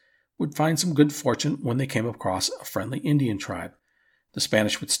Spaniards would find some good fortune when they came across a friendly Indian tribe. The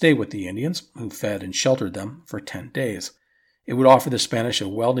Spanish would stay with the Indians, who fed and sheltered them, for 10 days. It would offer the Spanish a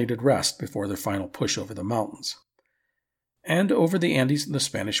well-needed rest before their final push over the mountains. And over the Andes the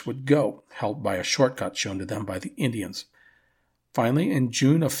Spanish would go, helped by a shortcut shown to them by the Indians. Finally, in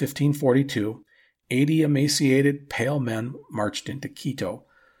June of 1542, 80 emaciated, pale men marched into Quito.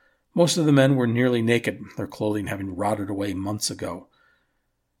 Most of the men were nearly naked, their clothing having rotted away months ago.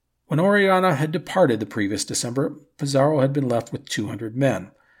 When Orellana had departed the previous December, Pizarro had been left with 200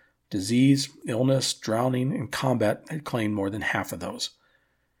 men. Disease, illness, drowning, and combat had claimed more than half of those.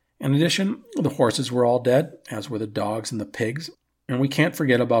 In addition, the horses were all dead, as were the dogs and the pigs, and we can't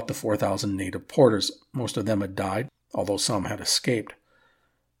forget about the 4,000 native porters. Most of them had died, although some had escaped.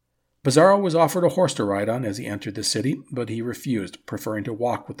 Pizarro was offered a horse to ride on as he entered the city, but he refused, preferring to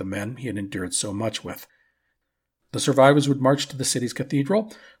walk with the men he had endured so much with. The survivors would march to the city's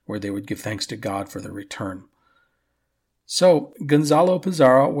cathedral, where they would give thanks to God for their return. So, Gonzalo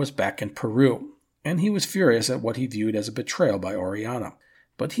Pizarro was back in Peru, and he was furious at what he viewed as a betrayal by Orellana.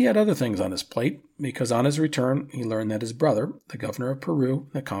 But he had other things on his plate, because on his return he learned that his brother, the governor of Peru,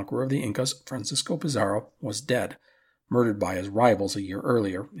 the conqueror of the Incas, Francisco Pizarro, was dead, murdered by his rivals a year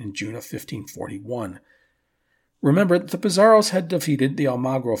earlier, in June of 1541. Remember, the Pizarros had defeated the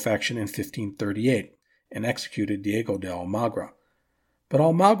Almagro faction in 1538 and executed Diego de Almagro. But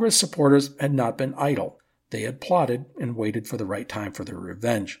Almagra's supporters had not been idle. They had plotted and waited for the right time for their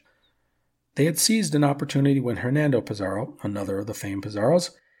revenge. They had seized an opportunity when Hernando Pizarro, another of the famed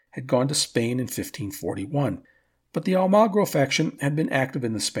Pizarros, had gone to Spain in 1541. But the Almagro faction had been active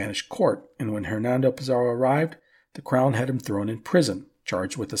in the Spanish court, and when Hernando Pizarro arrived, the crown had him thrown in prison,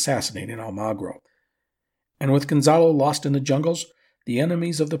 charged with assassinating Almagro. And with Gonzalo lost in the jungles, the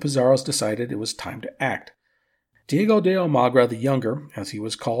enemies of the Pizarros decided it was time to act. Diego de Almagro the Younger, as he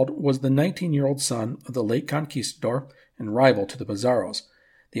was called, was the 19-year-old son of the late conquistador and rival to the Pizarros.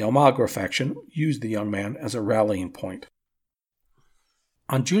 The Almagro faction used the young man as a rallying point.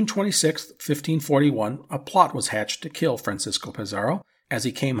 On June 26, 1541, a plot was hatched to kill Francisco Pizarro as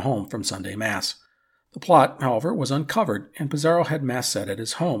he came home from Sunday Mass. The plot, however, was uncovered, and Pizarro had Mass said at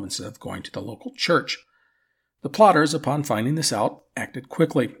his home instead of going to the local church. The plotters, upon finding this out, acted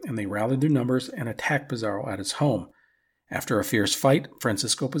quickly, and they rallied their numbers and attacked Pizarro at his home. After a fierce fight,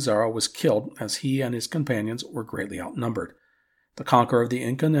 Francisco Pizarro was killed as he and his companions were greatly outnumbered. The conqueror of the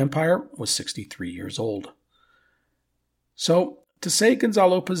Incan Empire was 63 years old. So, to say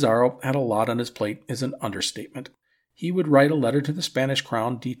Gonzalo Pizarro had a lot on his plate is an understatement. He would write a letter to the Spanish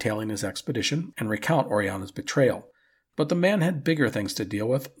crown detailing his expedition and recount Orellana's betrayal. But the man had bigger things to deal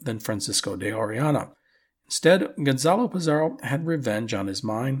with than Francisco de Orellana. Instead, Gonzalo Pizarro had revenge on his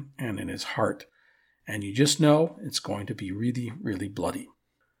mind and in his heart. And you just know it's going to be really, really bloody.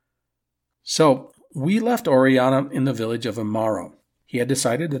 So, we left Orellana in the village of Amaro. He had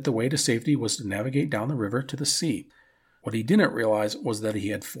decided that the way to safety was to navigate down the river to the sea. What he didn't realize was that he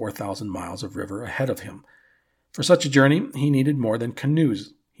had 4,000 miles of river ahead of him. For such a journey, he needed more than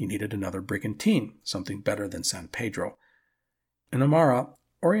canoes. He needed another brigantine, something better than San Pedro. In Amara,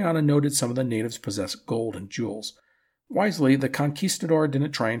 Orellana noted some of the natives possessed gold and jewels. Wisely, the conquistador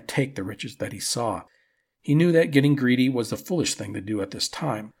didn't try and take the riches that he saw. He knew that getting greedy was the foolish thing to do at this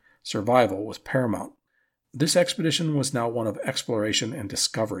time. Survival was paramount. This expedition was now one of exploration and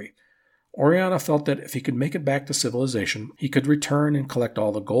discovery. Orellana felt that if he could make it back to civilization, he could return and collect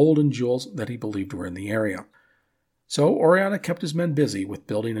all the gold and jewels that he believed were in the area. So Orellana kept his men busy with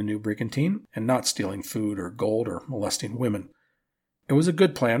building a new brigantine and not stealing food or gold or molesting women. It was a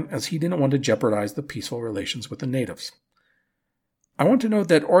good plan, as he didn't want to jeopardize the peaceful relations with the natives. I want to note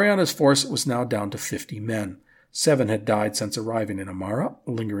that Orellana's force was now down to 50 men. 7 had died since arriving in Amara,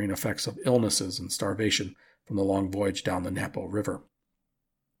 lingering effects of illnesses and starvation from the long voyage down the Napo River.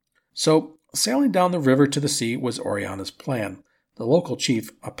 So, sailing down the river to the sea was Orellana's plan. The local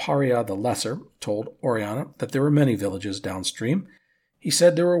chief, Aparia the Lesser, told Orellana that there were many villages downstream. He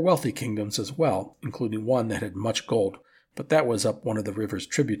said there were wealthy kingdoms as well, including one that had much gold, but that was up one of the river's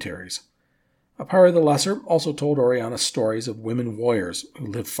tributaries. Aparia the Lesser also told Orellana stories of women warriors who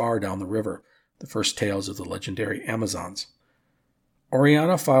lived far down the river, the first tales of the legendary Amazons.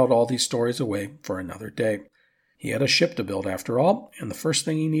 Orellana filed all these stories away for another day. He had a ship to build after all, and the first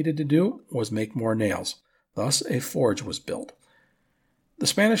thing he needed to do was make more nails. Thus, a forge was built. The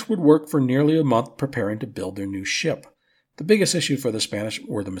Spanish would work for nearly a month preparing to build their new ship. The biggest issue for the Spanish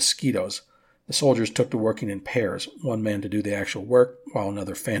were the mosquitoes. The soldiers took to working in pairs, one man to do the actual work, while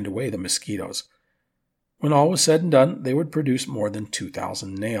another fanned away the mosquitoes. When all was said and done, they would produce more than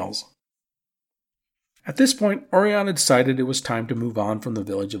 2,000 nails. At this point, Orellana decided it was time to move on from the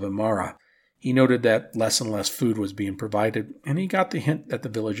village of Amara. He noted that less and less food was being provided, and he got the hint that the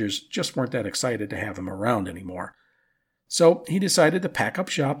villagers just weren't that excited to have him around anymore. So he decided to pack up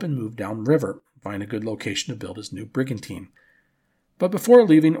shop and move downriver, find a good location to build his new brigantine. But before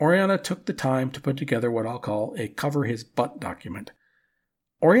leaving, Orellana took the time to put together what I'll call a cover-his-butt document.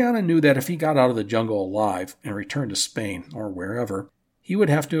 Orellana knew that if he got out of the jungle alive and returned to Spain, or wherever, he would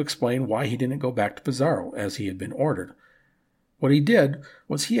have to explain why he didn't go back to Pizarro as he had been ordered. What he did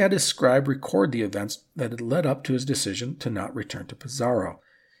was he had his scribe record the events that had led up to his decision to not return to Pizarro.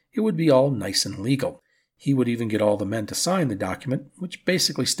 It would be all nice and legal. He would even get all the men to sign the document, which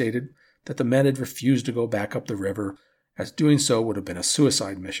basically stated that the men had refused to go back up the river, as doing so would have been a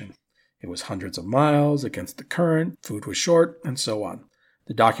suicide mission. It was hundreds of miles against the current, food was short, and so on.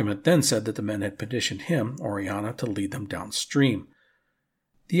 The document then said that the men had petitioned him, Orellana, to lead them downstream.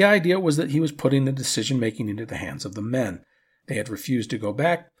 The idea was that he was putting the decision-making into the hands of the men. They had refused to go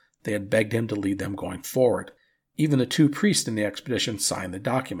back. They had begged him to lead them going forward. Even the 2 priests in the expedition signed the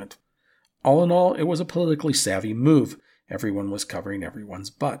document. All in all, it was a politically savvy move. Everyone was covering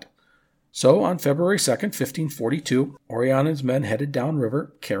everyone's butt. So, on February 2nd, 1542, Orellana's men headed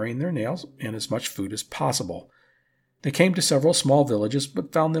downriver, carrying their nails and as much food as possible. They came to several small villages,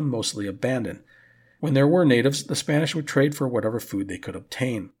 but found them mostly abandoned. When there were natives, the Spanish would trade for whatever food they could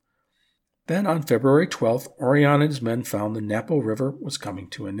obtain. Then, on February 12th, Orellana and his men found the Napo River was coming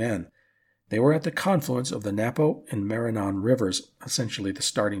to an end. They were at the confluence of the Napo and Maranon rivers, essentially the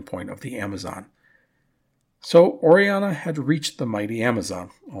starting point of the Amazon. So Orellana had reached the mighty Amazon,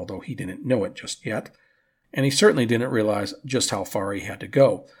 although he didn't know it just yet, and he certainly didn't realize just how far he had to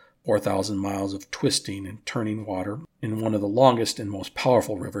go, 4,000 miles of twisting and turning water in one of the longest and most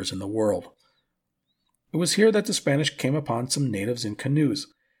powerful rivers in the world. It was here that the Spanish came upon some natives in canoes.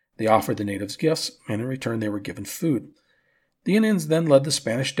 They offered the natives gifts, and in return they were given food. The Indians then led the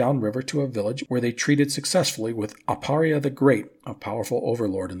Spanish downriver to a village where they treated successfully with Aparia the Great, a powerful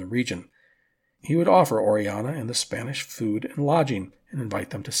overlord in the region. He would offer Orellana and the Spanish food and lodging and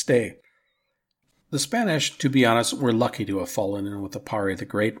invite them to stay. The Spanish, to be honest, were lucky to have fallen in with Aparia the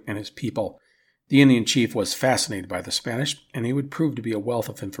Great and his people. The Indian chief was fascinated by the Spanish, and he would prove to be a wealth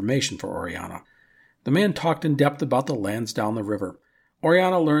of information for Orellana. The man talked in depth about the lands down the river.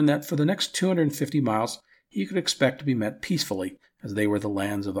 Orellana learned that for the next 250 miles he could expect to be met peacefully, as they were the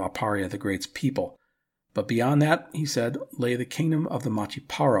lands of Aparia the Great's people. But beyond that, he said, lay the kingdom of the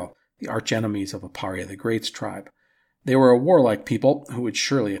Machiparo, the archenemies of Aparia the Great's tribe. They were a warlike people who would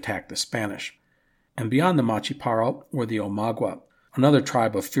surely attack the Spanish. And beyond the Machiparo were the Omagua, another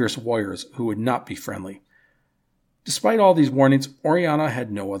tribe of fierce warriors who would not be friendly. Despite all these warnings, Orellana had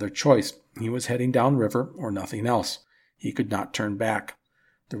no other choice. He was heading downriver or nothing else. He could not turn back.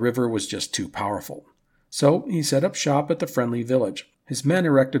 The river was just too powerful. So he set up shop at the friendly village. His men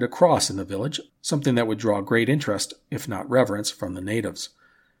erected a cross in the village, something that would draw great interest, if not reverence, from the natives.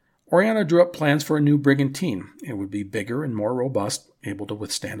 Orellana drew up plans for a new brigantine. It would be bigger and more robust, able to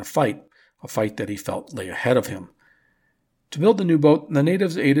withstand a fight that he felt lay ahead of him. To build the new boat, the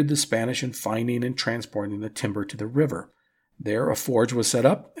natives aided the Spanish in finding and transporting the timber to the river. There a forge was set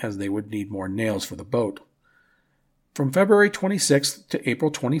up, as they would need more nails for the boat. From February 26th to April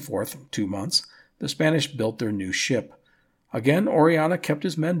 24th, 2 months, the Spanish built their new ship. Again, Orellana kept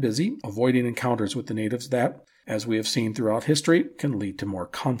his men busy, avoiding encounters with the natives that, as we have seen throughout history, can lead to more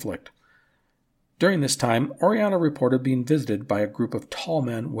conflict. During this time, Orellana reported being visited by a group of tall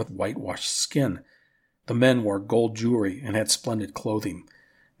men with whitewashed skin. The men wore gold jewelry and had splendid clothing.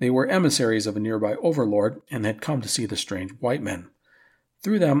 They were emissaries of a nearby overlord and had come to see the strange white men.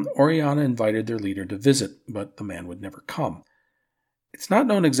 Through them, Orellana invited their leader to visit, but the man would never come. It's not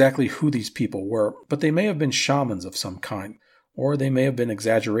known exactly who these people were, but they may have been shamans of some kind, or they may have been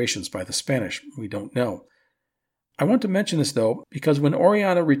exaggerations by the Spanish. We don't know. I want to mention this, though, because when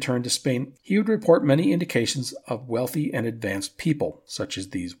Orellana returned to Spain, he would report many indications of wealthy and advanced people, such as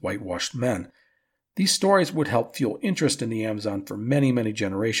these whitewashed men. These stories would help fuel interest in the Amazon for many, many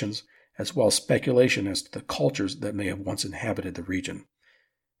generations, as well as speculation as to the cultures that may have once inhabited the region.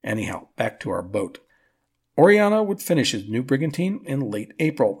 Anyhow, back to our boat. Orellana would finish his new brigantine in late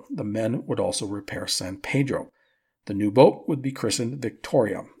April. The men would also repair San Pedro. The new boat would be christened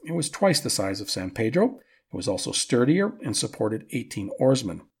Victoria. It was twice the size of San Pedro. It was also sturdier and supported 18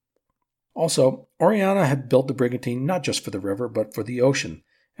 oarsmen. Also, Orellana had built the brigantine not just for the river, but for the ocean,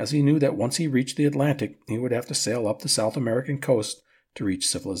 as he knew that once he reached the Atlantic, he would have to sail up the South American coast to reach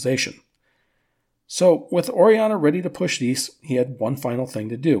civilization. So, with Orellana ready to push east, he had one final thing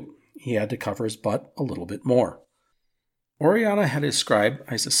to do. He had to cover his butt a little bit more. Orellana had his scribe,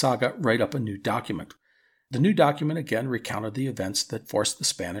 Isasaga, write up a new document. The new document again recounted the events that forced the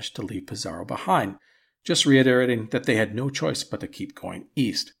Spanish to leave Pizarro behind, just reiterating that they had no choice but to keep going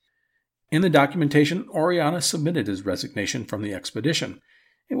east. In the documentation, Orellana submitted his resignation from the expedition.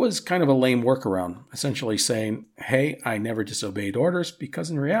 It was kind of a lame workaround, essentially saying, hey, I never disobeyed orders because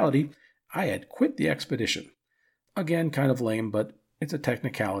in reality, I had quit the expedition. Again, kind of lame, but it's a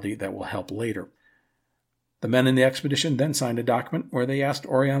technicality that will help later. The men in the expedition then signed a document where they asked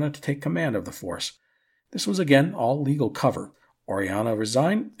Orellana to take command of the force. This was again all legal cover. Orellana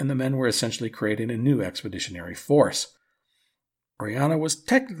resigned, and the men were essentially creating a new expeditionary force. Orellana was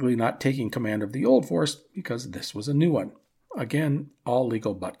technically not taking command of the old force because this was a new one. Again, all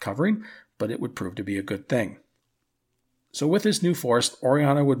legal butt covering, but it would prove to be a good thing. So with his new force,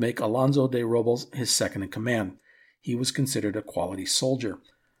 Orellana would make Alonso de Robles his second in command. He was considered a quality soldier.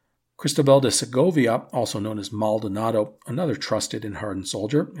 Cristobal de Segovia, also known as Maldonado, another trusted and hardened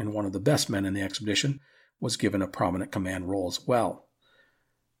soldier and one of the best men in the expedition, was given a prominent command role as well.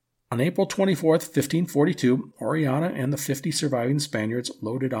 On April 24, 1542, Orellana and the 50 surviving Spaniards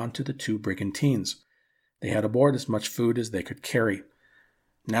loaded onto the two brigantines. They had aboard as much food as they could carry.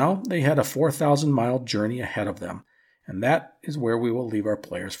 Now they had a 4,000-mile journey ahead of them, and that is where we will leave our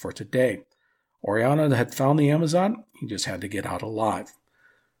players for today. Orellana had found the Amazon, he just had to get out alive.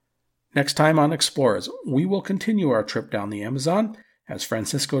 Next time on Explorers, we will continue our trip down the Amazon as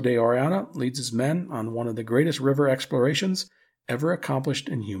Francisco de Orellana leads his men on one of the greatest river explorations ever accomplished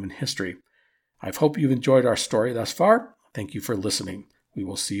in human history. I hope you've enjoyed our story thus far. Thank you for listening. We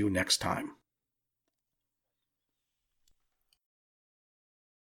will see you next time.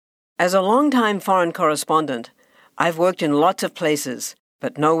 As a longtime foreign correspondent, I've worked in lots of places,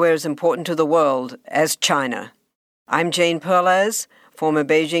 but nowhere as important to the world as China. I'm Jane Perlez, former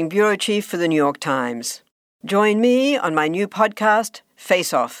Beijing bureau chief for the New York Times. Join me on my new podcast,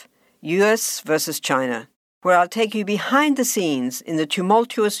 Face Off, U.S. versus China, where I'll take you behind the scenes in the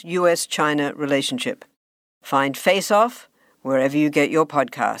tumultuous U.S.-China relationship. Find Face Off wherever you get your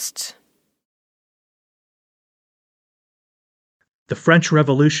podcasts. The French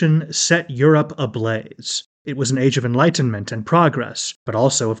Revolution set Europe ablaze. It was an age of enlightenment and progress, but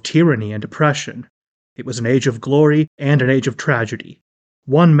also of tyranny and oppression. It was an age of glory and an age of tragedy.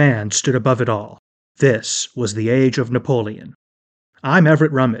 One man stood above it all. This was the Age of Napoleon. I'm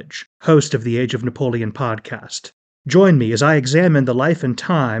Everett Rummage, host of the Age of Napoleon podcast. Join me as I examine the life and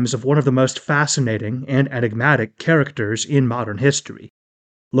times of one of the most fascinating and enigmatic characters in modern history.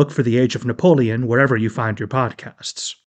 Look for the Age of Napoleon wherever you find your podcasts.